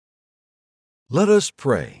Let us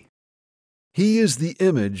pray. He is the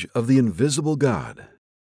image of the invisible God,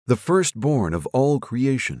 the firstborn of all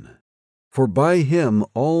creation. For by him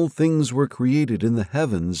all things were created in the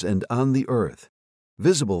heavens and on the earth,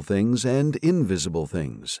 visible things and invisible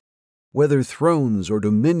things, whether thrones or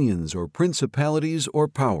dominions or principalities or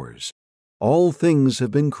powers. All things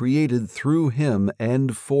have been created through him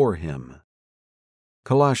and for him.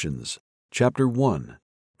 Colossians chapter 1,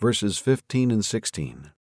 verses 15 and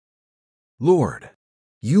 16. Lord,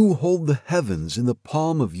 you hold the heavens in the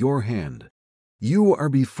palm of your hand. You are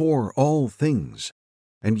before all things,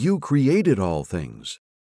 and you created all things.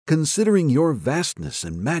 Considering your vastness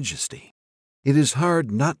and majesty, it is hard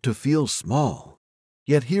not to feel small.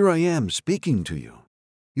 Yet here I am speaking to you.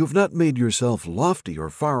 You have not made yourself lofty or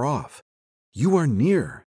far off. You are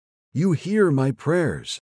near. You hear my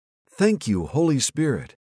prayers. Thank you, Holy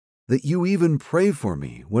Spirit, that you even pray for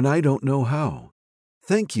me when I don't know how.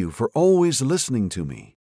 Thank you for always listening to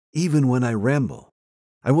me, even when I ramble.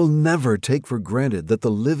 I will never take for granted that the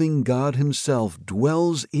living God himself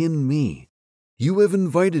dwells in me. You have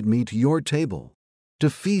invited me to your table, to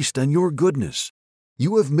feast on your goodness.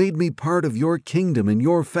 You have made me part of your kingdom and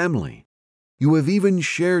your family. You have even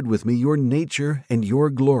shared with me your nature and your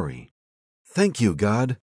glory. Thank you,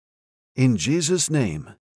 God. In Jesus'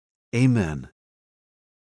 name, amen.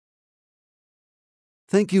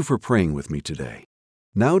 Thank you for praying with me today.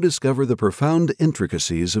 Now discover the profound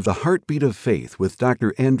intricacies of the heartbeat of faith with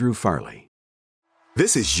Dr. Andrew Farley.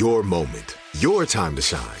 This is your moment, your time to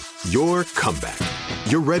shine, your comeback.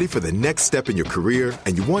 You're ready for the next step in your career,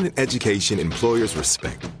 and you want an education employers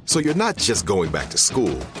respect. So you're not just going back to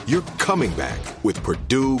school, you're coming back with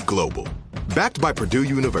Purdue Global. Backed by Purdue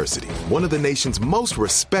University, one of the nation's most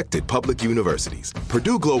respected public universities,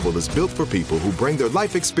 Purdue Global is built for people who bring their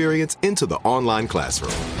life experience into the online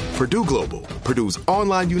classroom. Purdue Global, Purdue's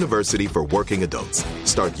online university for working adults.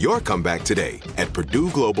 Start your comeback today at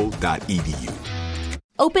purdueglobal.edu.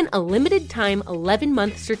 Open a limited-time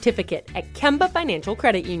 11-month certificate at Kemba Financial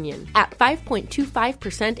Credit Union. At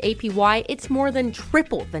 5.25% APY, it's more than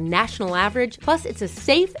triple the national average, plus it's a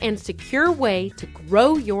safe and secure way to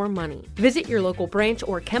grow your money. Visit your local branch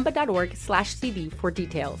or kemba.org/CD for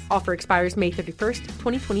details. Offer expires May 31st,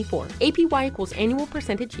 2024. APY equals annual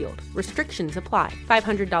percentage yield. Restrictions apply.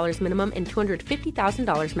 $500 minimum and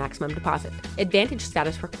 $250,000 maximum deposit. Advantage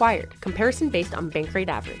status required. Comparison based on bank rate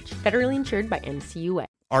average. Federally insured by NCUA.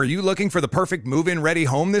 Are you looking for the perfect move-in ready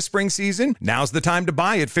home this spring season? Now's the time to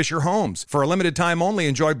buy at Fisher Homes. For a limited time only,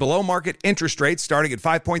 enjoy below-market interest rates starting at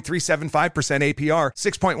 5.375% APR,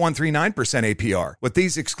 6.139% APR. With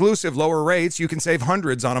these exclusive lower rates, you can save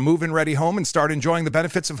hundreds on a move-in ready home and start enjoying the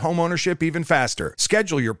benefits of home ownership even faster.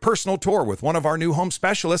 Schedule your personal tour with one of our new home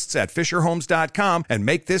specialists at FisherHomes.com and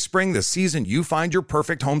make this spring the season you find your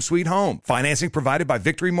perfect home sweet home. Financing provided by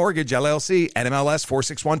Victory Mortgage, LLC, NMLS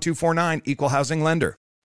 461249, Equal Housing Lender.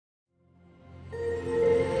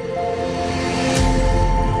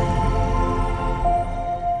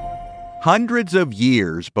 Hundreds of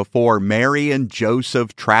years before Mary and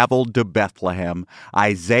Joseph traveled to Bethlehem,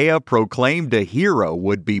 Isaiah proclaimed a hero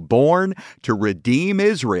would be born to redeem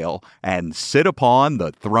Israel and sit upon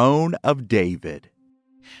the throne of David.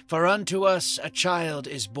 For unto us a child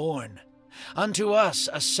is born, unto us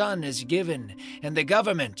a son is given, and the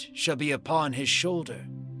government shall be upon his shoulder.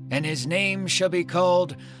 And his name shall be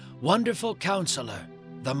called Wonderful Counselor,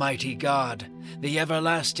 the Mighty God, the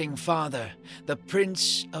Everlasting Father, the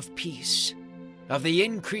Prince of Peace. Of the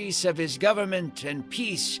increase of his government and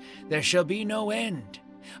peace there shall be no end,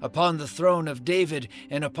 upon the throne of David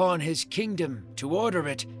and upon his kingdom, to order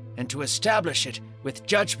it and to establish it with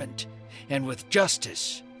judgment and with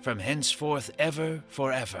justice from henceforth ever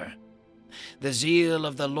forever. The zeal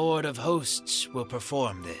of the Lord of hosts will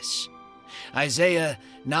perform this. Isaiah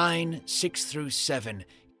 9:6-7.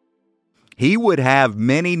 He would have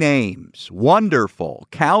many names: Wonderful,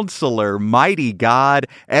 Counselor, Mighty God,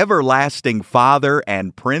 Everlasting Father,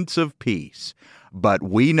 and Prince of Peace. But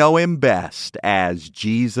we know him best as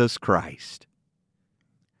Jesus Christ.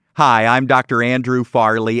 Hi, I'm Dr. Andrew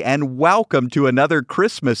Farley, and welcome to another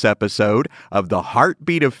Christmas episode of the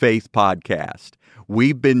Heartbeat of Faith podcast.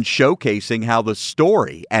 We've been showcasing how the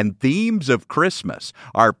story and themes of Christmas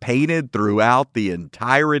are painted throughout the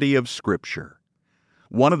entirety of Scripture.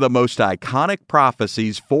 One of the most iconic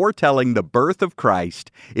prophecies foretelling the birth of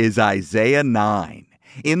Christ is Isaiah 9.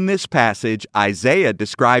 In this passage, Isaiah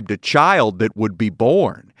described a child that would be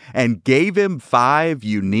born and gave him 5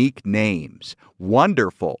 unique names: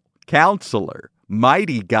 Wonderful, Counselor,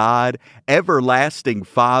 Mighty God, Everlasting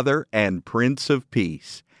Father, and Prince of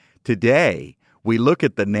Peace. Today, we look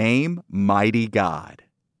at the name Mighty God.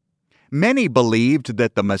 Many believed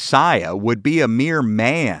that the Messiah would be a mere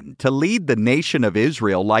man to lead the nation of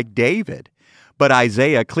Israel like David. But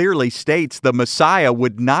Isaiah clearly states the Messiah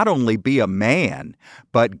would not only be a man,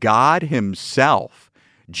 but God himself.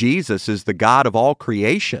 Jesus is the God of all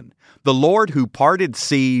creation, the Lord who parted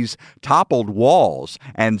seas, toppled walls,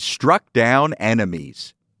 and struck down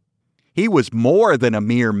enemies. He was more than a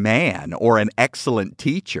mere man or an excellent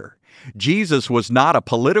teacher. Jesus was not a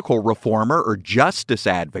political reformer or justice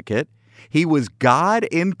advocate. He was God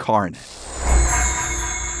incarnate.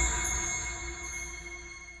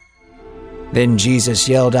 Then Jesus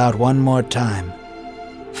yelled out one more time,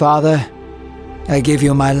 "Father, I give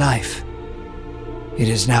you my life. It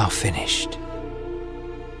is now finished."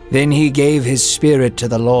 Then he gave his spirit to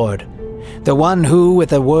the Lord, the one who,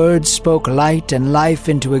 with a word, spoke light and life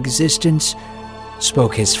into existence,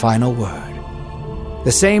 spoke his final word.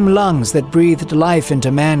 The same lungs that breathed life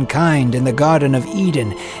into mankind in the Garden of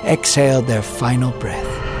Eden exhaled their final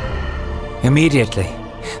breath. Immediately,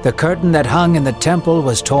 the curtain that hung in the temple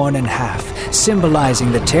was torn in half,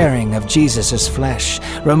 symbolizing the tearing of Jesus' flesh,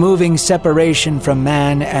 removing separation from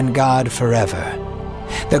man and God forever.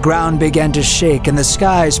 The ground began to shake, and the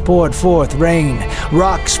skies poured forth rain.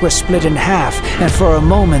 Rocks were split in half, and for a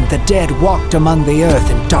moment the dead walked among the earth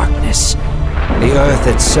in darkness. The earth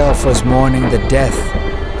itself was mourning the death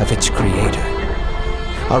of its creator.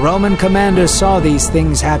 A Roman commander saw these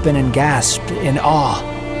things happen and gasped in awe.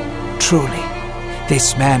 "Truly,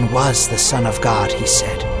 this man was the Son of God," he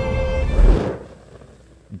said.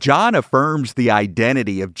 John affirms the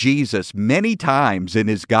identity of Jesus many times in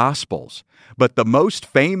his Gospels, but the most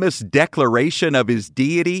famous declaration of his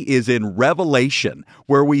deity is in Revelation,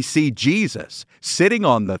 where we see Jesus sitting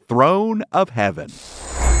on the throne of heaven.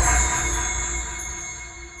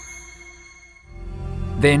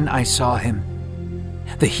 Then I saw him,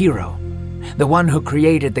 the hero, the one who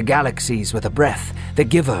created the galaxies with a breath, the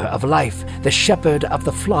giver of life, the shepherd of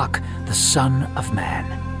the flock, the Son of Man.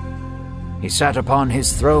 He sat upon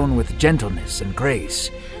his throne with gentleness and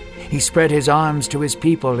grace. He spread his arms to his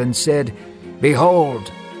people and said,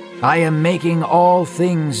 "Behold, I am making all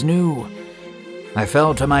things new." I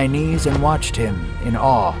fell to my knees and watched him in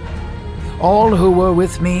awe. All who were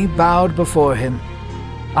with me bowed before him.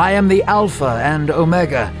 "I am the Alpha and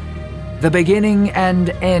Omega, the beginning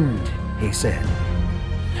and end," he said.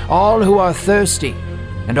 "All who are thirsty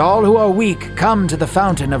and all who are weak, come to the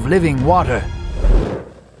fountain of living water."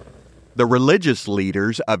 The religious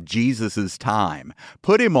leaders of Jesus' time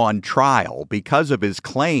put him on trial because of his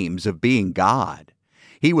claims of being God.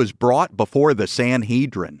 He was brought before the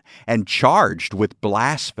Sanhedrin and charged with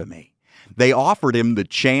blasphemy. They offered him the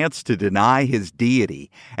chance to deny his deity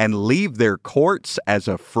and leave their courts as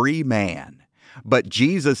a free man. But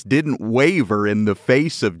Jesus didn't waver in the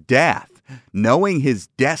face of death. Knowing his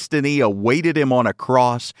destiny awaited him on a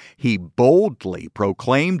cross, he boldly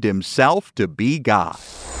proclaimed himself to be God.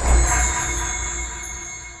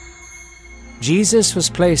 Jesus was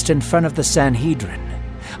placed in front of the Sanhedrin,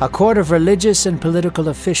 a court of religious and political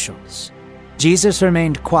officials. Jesus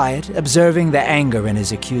remained quiet, observing the anger in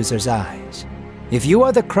his accusers' eyes. "If you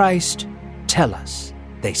are the Christ, tell us,"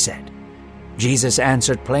 they said. Jesus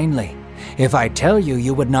answered plainly, "If I tell you,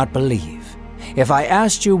 you would not believe. If I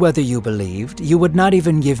asked you whether you believed, you would not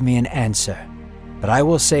even give me an answer. But I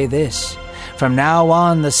will say this, from now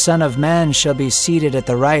on the Son of Man shall be seated at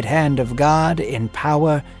the right hand of God in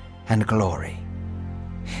power and glory."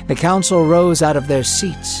 The council rose out of their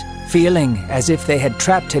seats. Feeling as if they had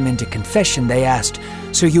trapped him into confession, they asked,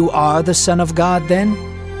 "So you are the Son of God then?"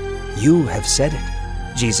 "You have said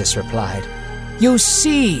it," Jesus replied. "You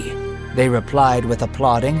see," they replied with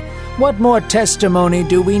applauding. "What more testimony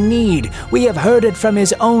do we need? We have heard it from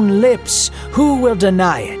his own lips. Who will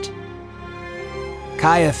deny it?"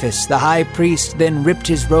 Caiaphas, the high priest, then ripped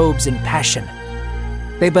his robes in passion.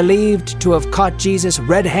 They believed to have caught Jesus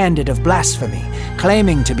red-handed of blasphemy,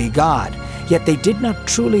 claiming to be God. Yet they did not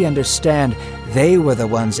truly understand they were the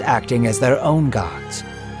ones acting as their own gods.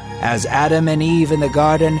 As Adam and Eve in the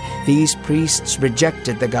garden, these priests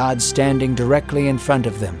rejected the God standing directly in front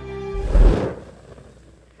of them.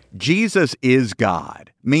 Jesus is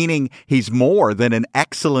God, meaning he's more than an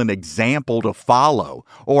excellent example to follow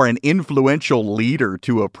or an influential leader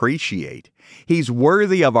to appreciate. He's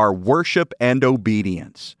worthy of our worship and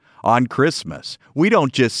obedience. On Christmas, we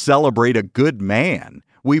don't just celebrate a good man.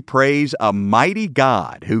 We praise a mighty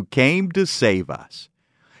God who came to save us.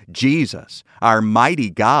 Jesus, our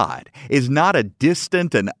mighty God, is not a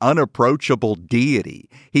distant and unapproachable deity.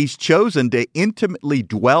 He's chosen to intimately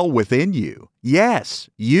dwell within you. Yes,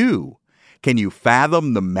 you. Can you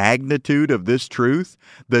fathom the magnitude of this truth?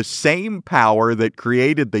 The same power that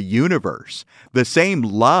created the universe, the same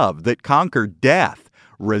love that conquered death,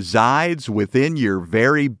 resides within your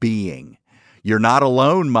very being. You're not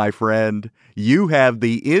alone, my friend. You have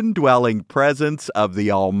the indwelling presence of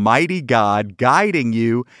the Almighty God guiding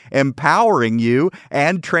you, empowering you,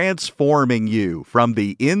 and transforming you from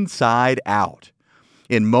the inside out.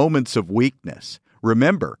 In moments of weakness,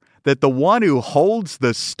 remember that the one who holds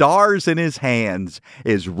the stars in his hands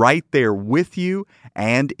is right there with you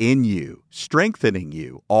and in you, strengthening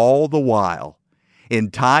you all the while.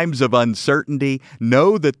 In times of uncertainty,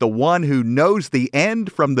 know that the one who knows the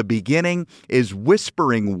end from the beginning is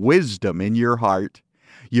whispering wisdom in your heart.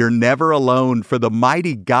 You're never alone, for the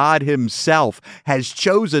mighty God himself has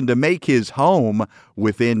chosen to make his home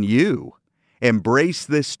within you. Embrace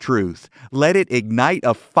this truth. Let it ignite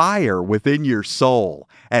a fire within your soul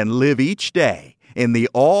and live each day in the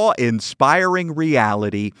awe-inspiring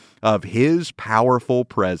reality of his powerful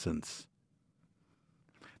presence.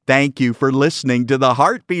 Thank you for listening to the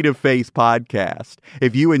Heartbeat of Faith podcast.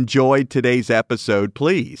 If you enjoyed today's episode,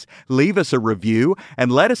 please leave us a review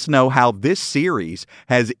and let us know how this series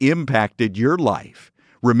has impacted your life.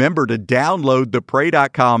 Remember to download the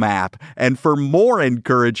Pray.com app, and for more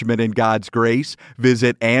encouragement in God's grace,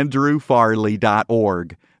 visit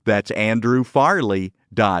andrewfarley.org. That's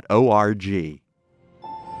andrewfarley.org.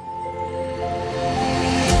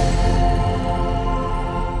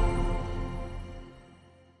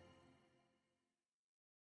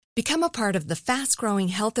 Become a part of the fast-growing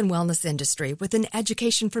health and wellness industry with an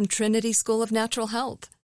education from Trinity School of Natural Health.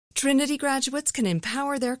 Trinity graduates can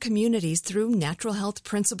empower their communities through natural health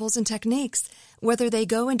principles and techniques, whether they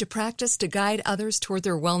go into practice to guide others toward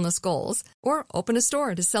their wellness goals or open a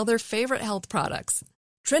store to sell their favorite health products.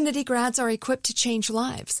 Trinity grads are equipped to change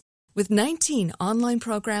lives with 19 online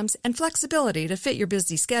programs and flexibility to fit your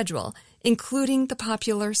busy schedule, including the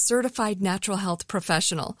popular Certified Natural Health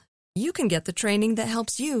Professional. You can get the training that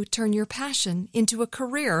helps you turn your passion into a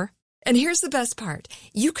career. And here's the best part.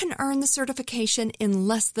 You can earn the certification in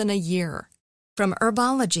less than a year. From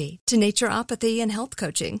herbology to naturopathy and health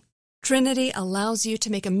coaching, Trinity allows you to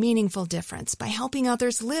make a meaningful difference by helping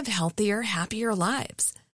others live healthier, happier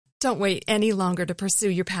lives. Don't wait any longer to pursue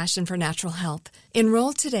your passion for natural health.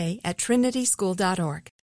 Enroll today at trinityschool.org.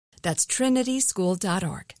 That's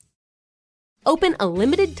trinityschool.org. Open a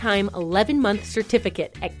limited-time 11-month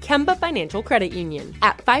certificate at Kemba Financial Credit Union.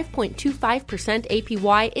 At 5.25%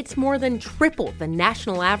 APY, it's more than triple the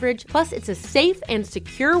national average, plus it's a safe and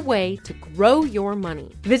secure way to grow your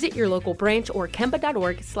money. Visit your local branch or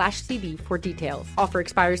kemba.org/CD for details. Offer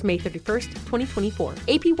expires May 31st, 2024.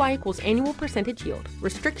 APY equals annual percentage yield.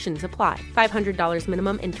 Restrictions apply. $500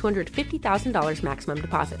 minimum and $250,000 maximum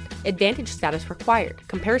deposit. Advantage status required.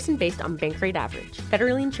 Comparison based on bank rate average.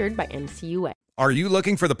 Federally insured by NCUA. Are you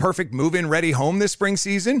looking for the perfect move-in ready home this spring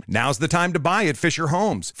season? Now's the time to buy at Fisher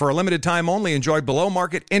Homes. For a limited time only, enjoy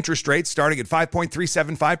below-market interest rates starting at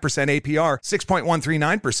 5.375% APR,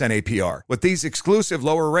 6.139% APR. With these exclusive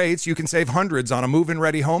lower rates, you can save hundreds on a move-in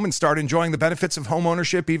ready home and start enjoying the benefits of home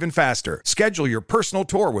ownership even faster. Schedule your personal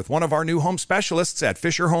tour with one of our new home specialists at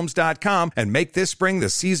FisherHomes.com and make this spring the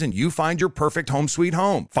season you find your perfect home sweet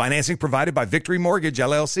home. Financing provided by Victory Mortgage,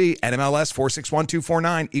 LLC, NMLS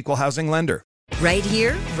 461249, Equal Housing Lender. Right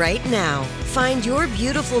here, right now. Find your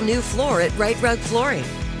beautiful new floor at Right Rug Flooring.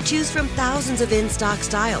 Choose from thousands of in-stock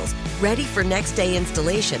styles, ready for next day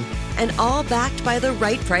installation, and all backed by the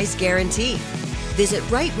right price guarantee. Visit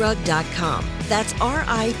rightrug.com. That's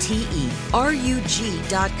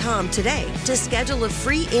RITERUG.com today to schedule a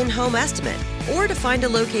free in-home estimate or to find a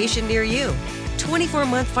location near you.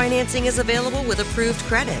 24-month financing is available with approved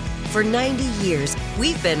credit. For 90 years,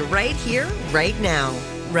 we've been right here, right now.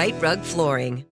 Right Rug Flooring.